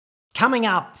Coming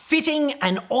up, fitting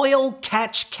an oil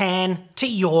catch can to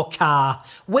your car.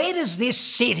 Where does this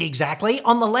sit exactly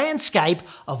on the landscape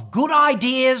of good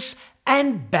ideas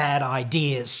and bad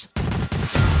ideas?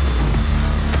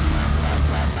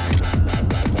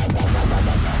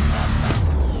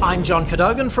 I'm John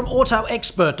Cadogan from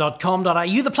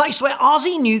AutoExpert.com.au, the place where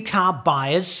Aussie new car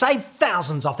buyers save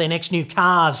thousands off their next new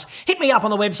cars. Hit me up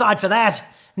on the website for that.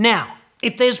 Now,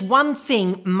 if there's one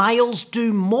thing males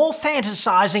do more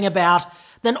fantasising about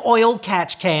than oil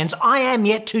catch cans, I am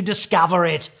yet to discover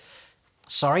it.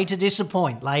 Sorry to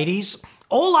disappoint, ladies.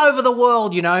 All over the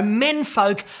world,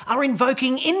 menfolk are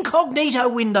invoking incognito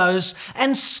windows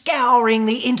and scouring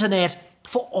the internet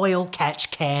for oil catch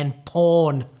can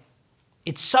porn.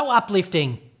 It's so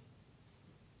uplifting.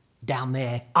 Down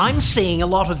there. I'm seeing a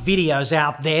lot of videos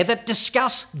out there that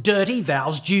discuss dirty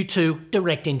valves due to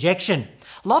direct injection.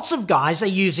 Lots of guys are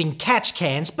using catch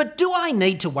cans, but do I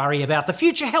need to worry about the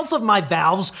future health of my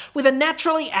valves with a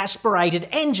naturally aspirated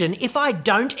engine if I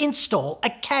don't install a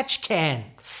catch can?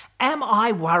 Am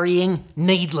I worrying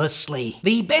needlessly?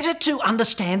 The better to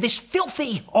understand this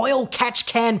filthy oil catch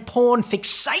can porn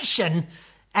fixation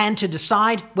and to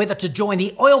decide whether to join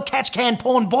the oil catch can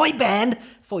porn boy band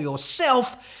for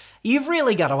yourself, you've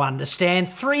really got to understand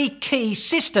three key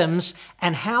systems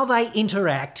and how they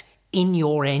interact in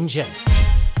your engine.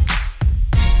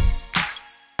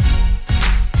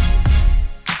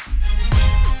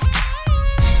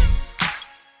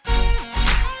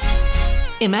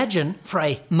 Imagine, for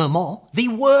a moment, the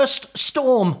worst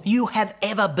storm you have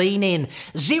ever been in.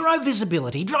 Zero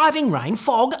visibility, driving rain,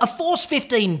 fog, a force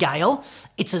 15 gale.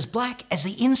 It's as black as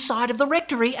the inside of the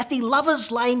rectory at the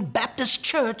Lovers Lane Baptist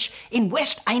Church in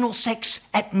West Anal Sex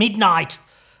at midnight.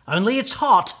 Only it's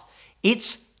hot.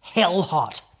 It's hell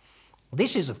hot.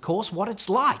 This is, of course, what it's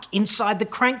like inside the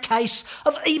crankcase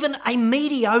of even a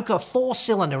mediocre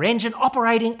four-cylinder engine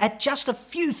operating at just a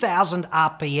few thousand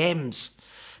RPMs.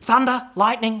 Thunder,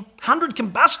 lightning, 100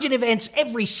 combustion events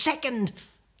every second.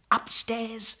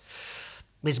 Upstairs,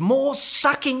 there's more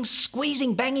sucking,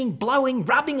 squeezing, banging, blowing,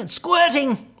 rubbing and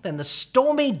squirting than the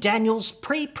Stormy Daniels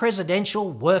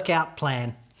pre-presidential workout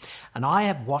plan. And I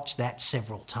have watched that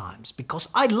several times because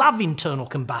I love internal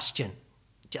combustion.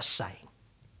 Just saying.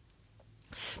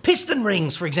 Piston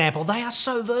rings, for example, they are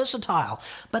so versatile,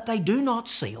 but they do not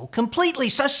seal completely,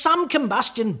 so some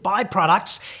combustion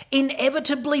byproducts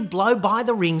inevitably blow by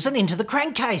the rings and into the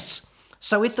crankcase.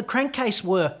 So if the crankcase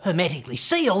were hermetically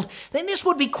sealed, then this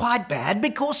would be quite bad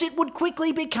because it would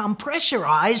quickly become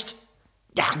pressurised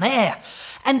down there,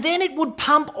 and then it would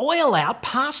pump oil out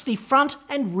past the front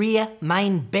and rear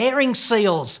main bearing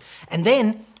seals, and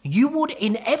then you would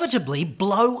inevitably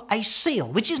blow a seal,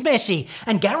 which is messy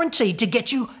and guaranteed to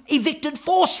get you evicted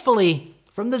forcefully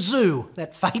from the zoo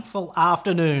that fateful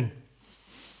afternoon.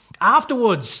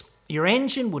 Afterwards, your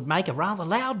engine would make a rather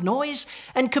loud noise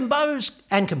and compose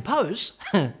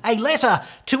a letter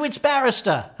to its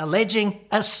barrister alleging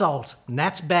assault. And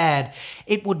that's bad.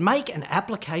 It would make an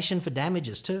application for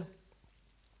damages too.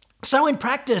 So in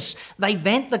practice, they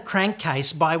vent the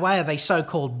crankcase by way of a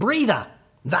so-called breather.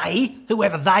 They,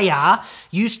 whoever they are,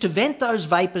 used to vent those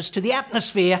vapours to the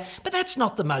atmosphere, but that's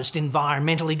not the most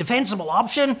environmentally defensible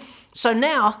option. So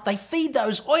now they feed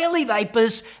those oily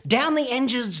vapours down the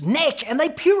engine's neck and they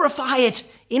purify it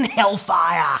in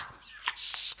hellfire.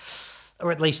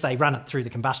 Or at least they run it through the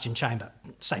combustion chamber.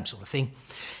 Same sort of thing.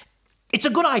 It's a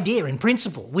good idea in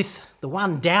principle, with the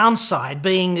one downside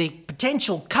being the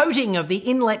potential coating of the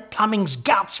inlet plumbing's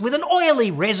guts with an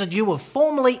oily residue of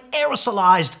formerly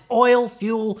aerosolised oil,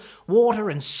 fuel, water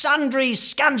and sundry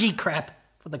skungy crap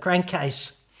for the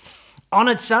crankcase. On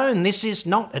its own, this is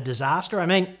not a disaster. I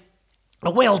mean,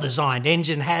 a well-designed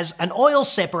engine has an oil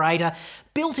separator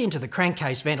built into the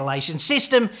crankcase ventilation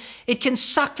system. It can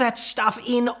suck that stuff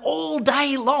in all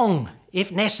day long,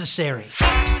 if necessary.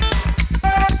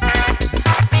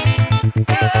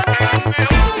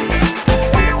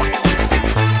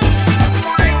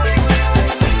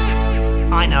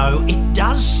 I know, it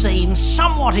does seem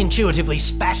somewhat intuitively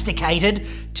spasticated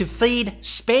to feed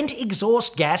spent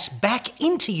exhaust gas back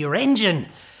into your engine.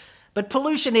 But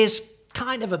pollution is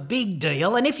kind of a big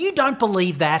deal, and if you don't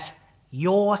believe that,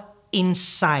 you're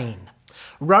insane.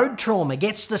 Road trauma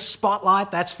gets the spotlight,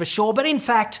 that's for sure, but in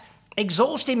fact,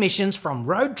 exhaust emissions from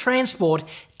road transport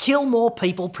kill more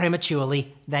people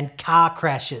prematurely than car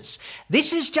crashes.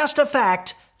 This is just a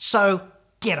fact, so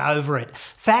get over it.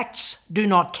 Facts do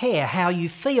not care how you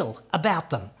feel about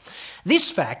them. This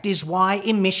fact is why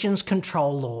emissions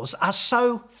control laws are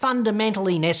so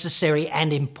fundamentally necessary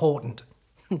and important,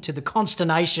 to the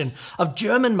consternation of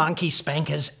German monkey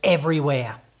spankers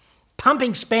everywhere.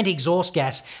 pumping spent exhaust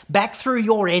gas back through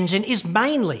your engine is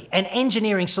mainly an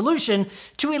engineering solution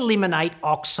to eliminate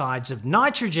oxides of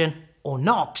nitrogen, or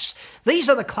NOx. These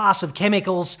are the class of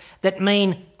chemicals that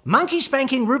mean monkey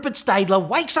spanking Rupert Stadler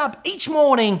wakes up each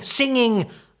morning singing,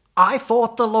 "I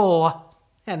fought the law,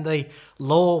 and the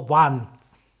law won."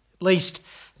 At least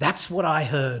that's what I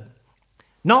heard.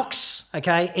 NOx,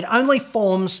 okay, it only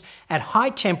forms at high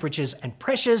temperatures and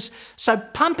pressures, so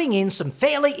pumping in some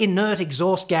fairly inert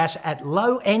exhaust gas at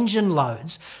low engine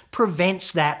loads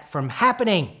prevents that from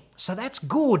happening. So that's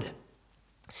good.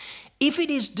 If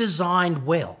it is designed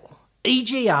well,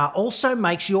 EGR also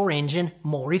makes your engine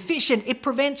more efficient. It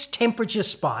prevents temperature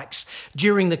spikes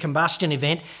during the combustion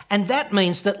event, and that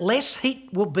means that less heat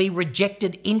will be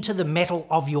rejected into the metal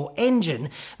of your engine,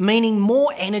 meaning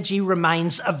more energy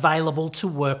remains available to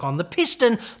work on the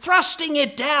piston, thrusting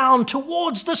it down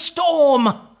towards the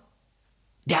storm.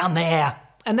 Down there.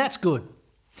 And that's good.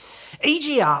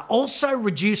 EGR also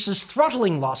reduces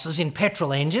throttling losses in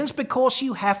petrol engines because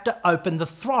you have to open the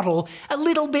throttle a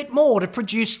little bit more to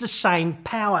produce the same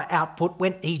power output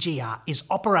when EGR is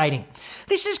operating.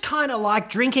 This is kind of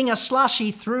like drinking a slushy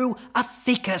through a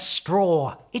thicker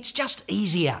straw. It's just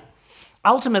easier.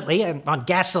 Ultimately, on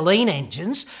gasoline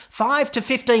engines, 5 to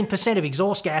 15% of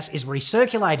exhaust gas is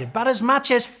recirculated, but as much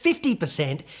as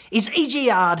 50% is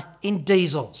EGR'd in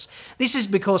diesels. This is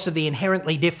because of the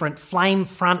inherently different flame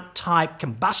front type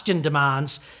combustion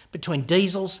demands between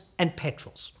diesels and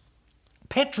petrols.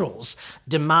 Petrols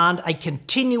demand a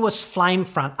continuous flame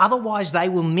front, otherwise they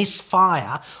will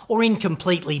misfire or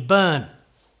incompletely burn.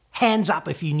 Hands up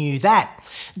if you knew that.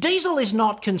 Diesel is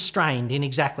not constrained in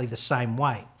exactly the same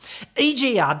way.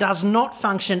 EGR does not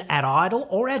function at idle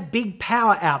or at big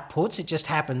power outputs. It just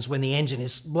happens when the engine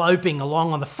is loping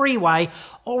along on the freeway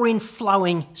or in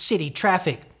flowing city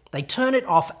traffic. They turn it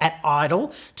off at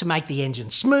idle to make the engine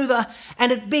smoother,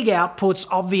 and at big outputs,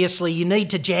 obviously, you need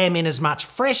to jam in as much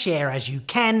fresh air as you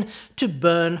can to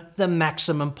burn the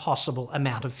maximum possible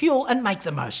amount of fuel and make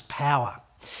the most power.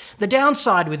 The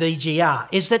downside with EGR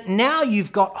is that now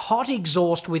you've got hot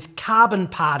exhaust with carbon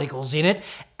particles in it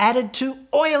added to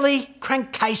oily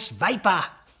crankcase vapour.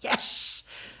 Yes!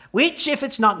 Which, if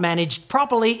it's not managed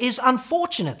properly, is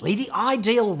unfortunately the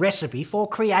ideal recipe for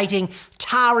creating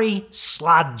tarry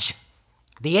sludge,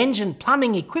 the engine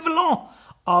plumbing equivalent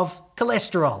of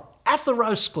cholesterol.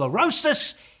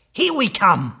 Atherosclerosis, here we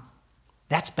come.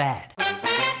 That's bad.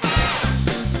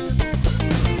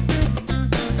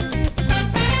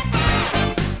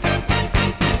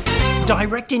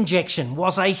 Direct injection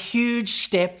was a huge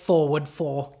step forward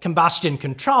for combustion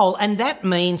control, and that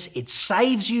means it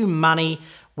saves you money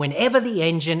whenever the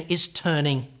engine is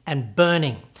turning and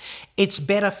burning. It's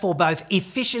better for both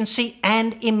efficiency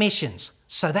and emissions,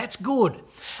 so that's good.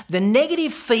 The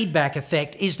negative feedback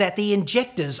effect is that the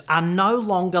injectors are no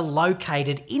longer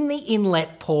located in the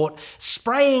inlet port,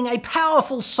 spraying a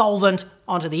powerful solvent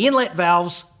onto the inlet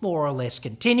valves more or less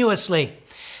continuously.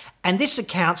 And this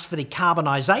accounts for the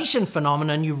carbonisation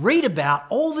phenomenon you read about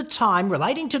all the time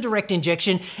relating to direct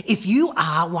injection if you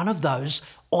are one of those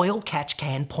oil catch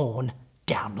can porn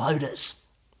downloaders.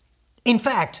 In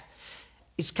fact,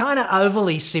 it's kind of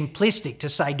overly simplistic to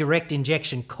say direct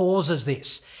injection causes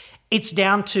this. It's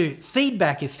down to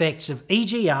feedback effects of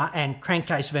EGR and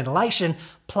crankcase ventilation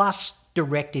plus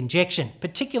direct injection,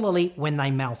 particularly when they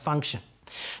malfunction.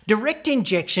 Direct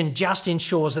injection just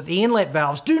ensures that the inlet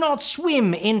valves do not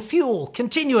swim in fuel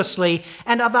continuously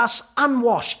and are thus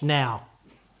unwashed now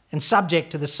and subject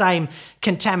to the same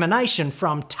contamination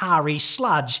from tarry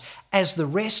sludge as the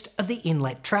rest of the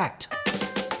inlet tract.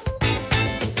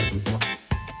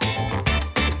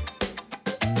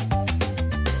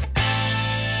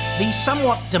 The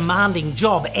somewhat demanding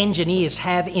job engineers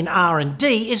have in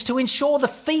R&D is to ensure the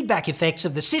feedback effects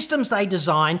of the systems they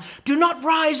design do not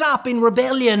rise up in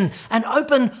rebellion and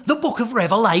open the book of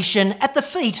Revelation at the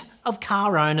feet of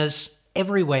car owners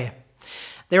everywhere.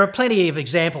 There are plenty of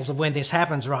examples of when this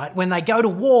happens, right? When they go to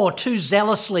war too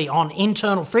zealously on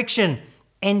internal friction,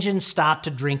 engines start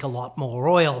to drink a lot more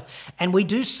oil, and we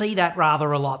do see that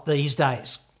rather a lot these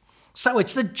days. So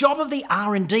it's the job of the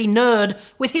R&D nerd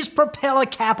with his propeller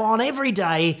cap on every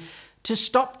day to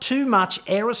stop too much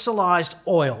aerosolised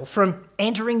oil from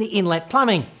entering the inlet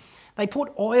plumbing. They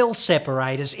put oil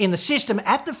separators in the system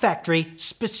at the factory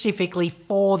specifically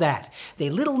for that. They're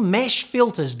little mesh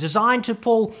filters designed to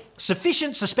pull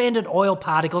sufficient suspended oil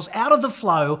particles out of the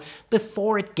flow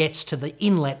before it gets to the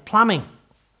inlet plumbing.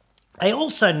 They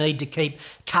also need to keep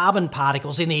carbon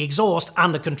particles in the exhaust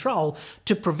under control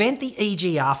to prevent the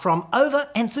EGR from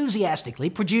over-enthusiastically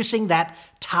producing that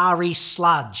tarry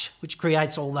sludge, which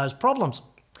creates all those problems.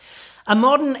 A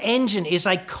modern engine is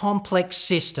a complex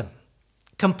system.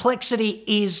 Complexity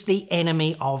is the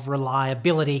enemy of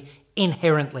reliability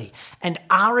inherently, and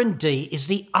R&D is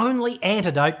the only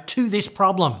antidote to this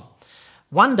problem.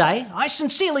 One day, I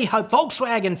sincerely hope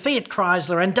Volkswagen, Fiat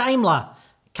Chrysler and Daimler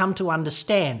come to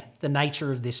understand the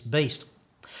nature of this beast.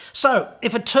 So,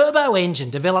 if a turbo engine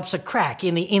develops a crack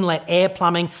in the inlet air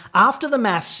plumbing after the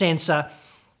MAF sensor,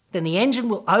 then the engine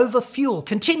will overfuel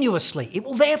continuously. It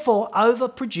will therefore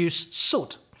overproduce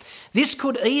soot. This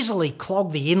could easily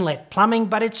clog the inlet plumbing,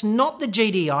 but it's not the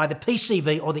GDI, the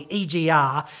PCV or the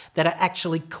EGR that are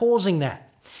actually causing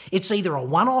that. It's either a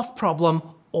one-off problem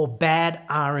or bad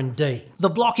R&D. The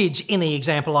blockage in the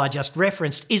example I just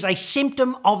referenced is a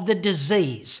symptom of the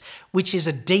disease, which is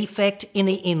a defect in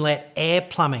the inlet air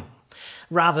plumbing,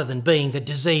 rather than being the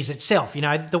disease itself. You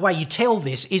know, the way you tell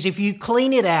this is if you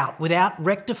clean it out without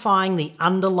rectifying the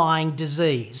underlying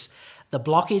disease, the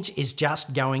blockage is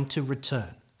just going to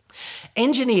return.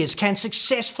 Engineers can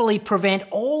successfully prevent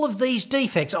all of these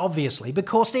defects, obviously,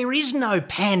 because there is no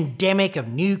pandemic of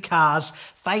new cars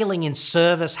failing in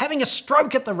service, having a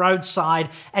stroke at the roadside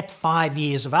at 5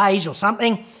 years of age or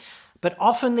something. But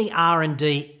often the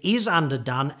R&D is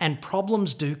underdone and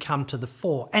problems do come to the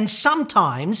fore. And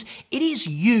sometimes it is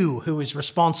you who is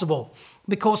responsible,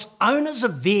 because owners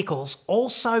of vehicles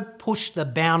also push the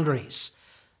boundaries.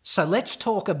 So let's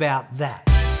talk about that.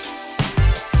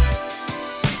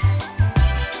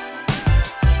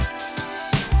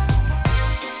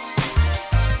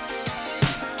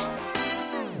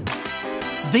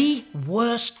 The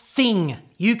worst thing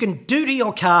you can do to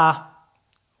your car,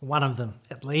 one of them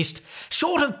at least,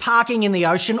 short of parking in the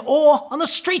ocean or on the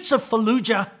streets of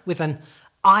Fallujah with an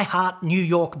I Heart New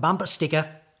York bumper sticker,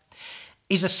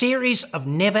 is a series of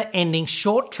never-ending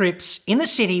short trips in the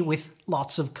city with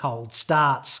lots of cold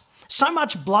starts. So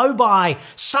much blow-by,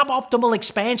 suboptimal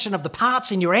expansion of the parts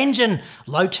in your engine,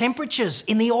 low temperatures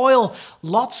in the oil,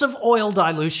 lots of oil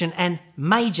dilution and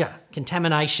major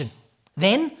contamination.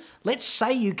 Then, let's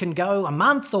say you can go a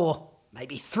month or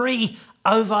maybe 3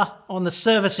 over on the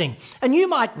servicing. And you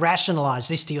might rationalise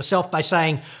this to yourself by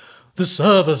saying, the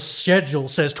service schedule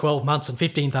says 12 months and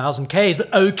 15,000 Ks,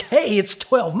 but okay, it's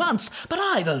 12 months, but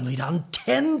I've only done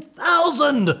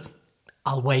 10,000.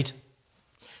 I'll wait.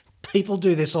 People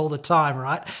do this all the time,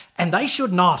 right? And they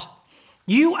should not.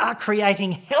 You are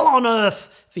creating hell on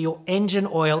earth for your engine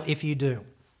oil if you do.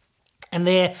 And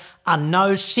there are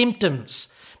no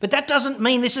symptoms. But that doesn't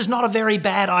mean this is not a very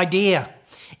bad idea.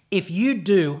 If you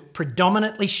do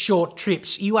predominantly short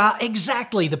trips, you are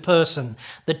exactly the person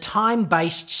the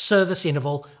time-based service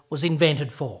interval was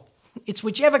invented for. It's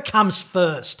whichever comes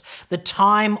first, the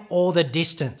time or the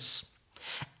distance.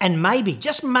 And maybe,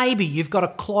 just maybe, you've got a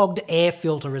clogged air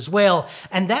filter as well,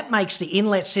 and that makes the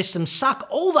inlet system suck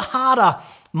all the harder,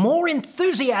 more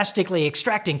enthusiastically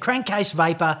extracting crankcase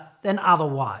vapour than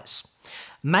otherwise.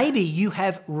 Maybe you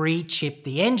have re-chipped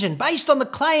the engine based on the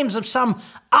claims of some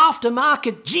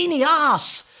aftermarket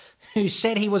genius who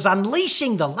said he was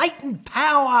unleashing the latent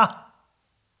power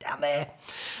down there,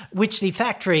 which the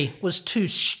factory was too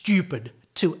stupid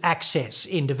to access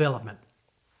in development.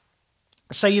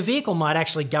 So your vehicle might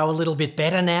actually go a little bit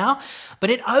better now,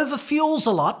 but it overfuels a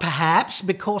lot, perhaps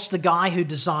because the guy who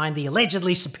designed the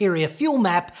allegedly superior fuel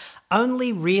map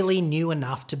only really knew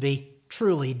enough to be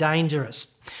truly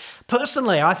dangerous.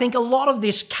 Personally, I think a lot of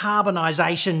this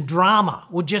carbonisation drama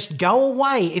would just go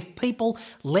away if people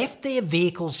left their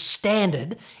vehicles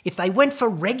standard, if they went for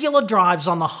regular drives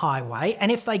on the highway,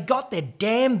 and if they got their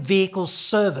damn vehicles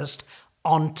serviced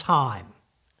on time.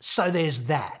 So there's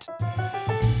that.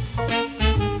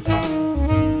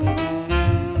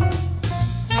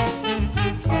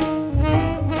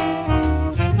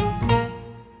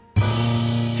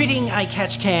 Fitting a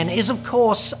catch can is, of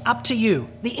course, up to you,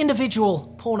 the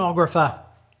individual pornographer.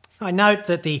 I note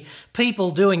that the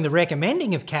people doing the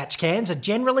recommending of catch cans are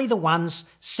generally the ones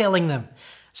selling them.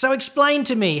 So explain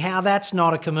to me how that's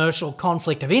not a commercial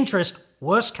conflict of interest,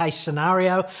 worst case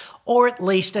scenario, or at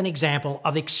least an example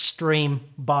of extreme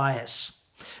bias.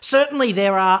 Certainly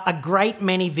there are a great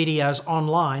many videos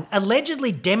online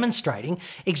allegedly demonstrating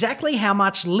exactly how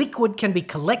much liquid can be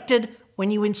collected when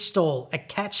you install a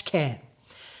catch can.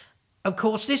 Of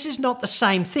course, this is not the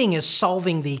same thing as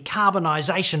solving the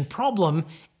carbonisation problem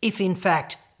if in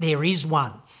fact there is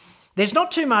one. There's not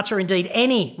too much or indeed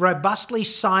any robustly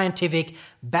scientific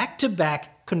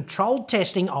back-to-back controlled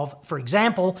testing of, for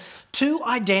example, 2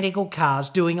 identical cars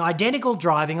doing identical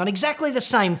driving on exactly the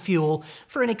same fuel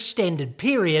for an extended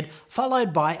period,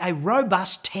 followed by a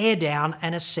robust teardown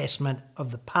and assessment of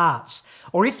the parts.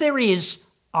 Or if there is,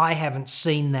 I haven't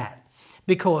seen that,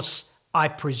 because I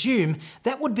presume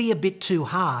that would be a bit too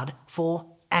hard for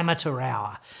amateur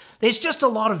hour. There's just a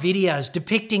lot of videos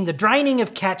depicting the draining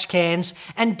of catch cans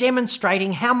and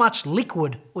demonstrating how much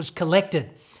liquid was collected.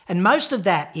 And most of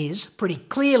that is, pretty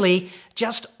clearly,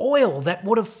 just oil that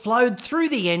would have flowed through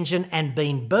the engine and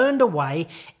been burned away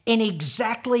in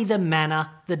exactly the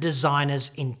manner the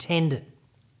designers intended.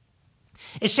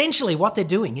 Essentially what they're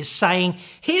doing is saying,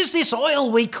 here's this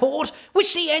oil we caught,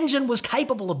 which the engine was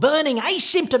capable of burning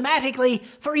asymptomatically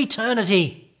for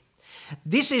eternity.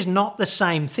 This is not the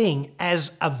same thing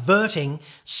as averting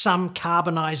some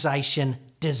carbonisation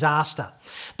disaster.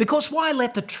 Because why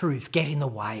let the truth get in the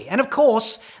way? And of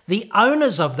course, the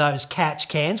owners of those catch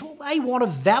cans, well, they want to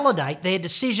validate their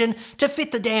decision to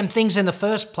fit the damn things in the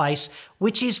first place,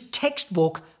 which is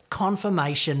textbook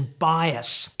confirmation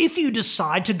bias. If you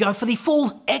decide to go for the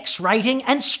full X rating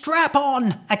and strap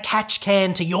on a catch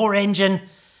can to your engine,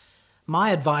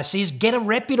 my advice is get a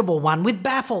reputable one with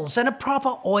baffles and a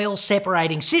proper oil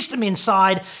separating system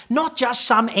inside, not just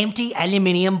some empty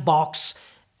aluminium box,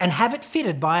 and have it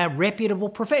fitted by a reputable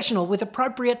professional with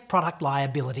appropriate product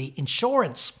liability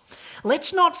insurance.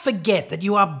 Let's not forget that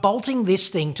you are bolting this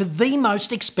thing to the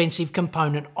most expensive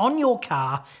component on your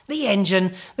car, the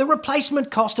engine, the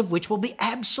replacement cost of which will be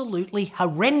absolutely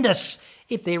horrendous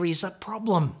if there is a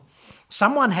problem.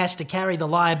 Someone has to carry the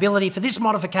liability for this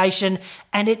modification,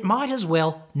 and it might as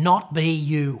well not be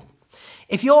you.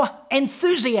 If you're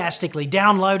enthusiastically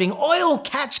downloading oil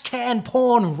catch can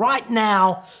porn right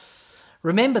now,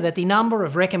 remember that the number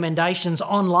of recommendations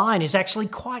online is actually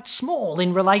quite small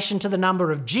in relation to the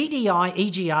number of GDI,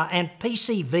 EGR and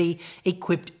PCV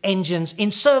equipped engines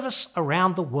in service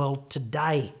around the world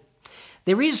today.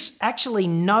 There is actually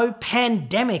no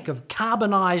pandemic of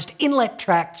carbonised inlet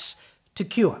tracts to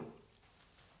cure.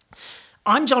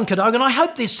 I'm John Cadogan. I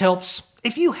hope this helps.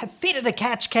 If you have fitted a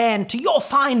catch can to your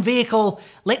fine vehicle,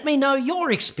 let me know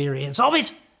your experience of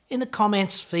it in the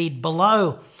comments feed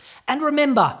below. And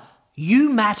remember,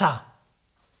 you matter,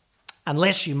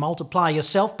 unless you multiply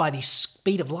yourself by the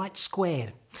speed of light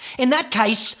squared. In that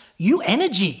case, you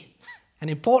energy, an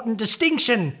important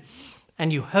distinction.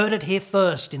 And you heard it here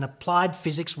first in Applied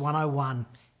Physics 101.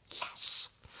 Yes.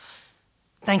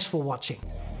 Thanks for watching.